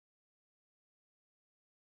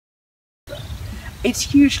It's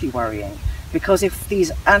hugely worrying, because if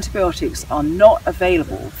these antibiotics are not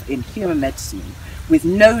available in human medicine, with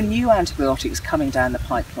no new antibiotics coming down the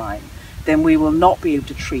pipeline, then we will not be able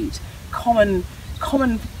to treat common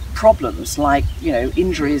problems like,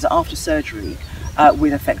 injuries after surgery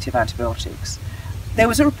with effective antibiotics. There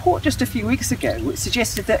was a report just a few weeks ago which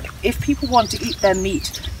suggested that if people want to eat their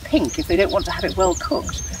meat pink, if they don't want to have it well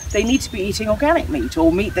cooked, they need to be eating organic meat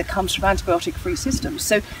or meat that comes from antibiotic-free systems.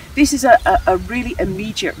 So this is a really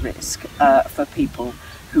immediate risk for people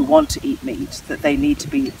who want to eat meat, that they need to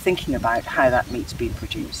be thinking about how that meat's being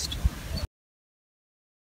produced.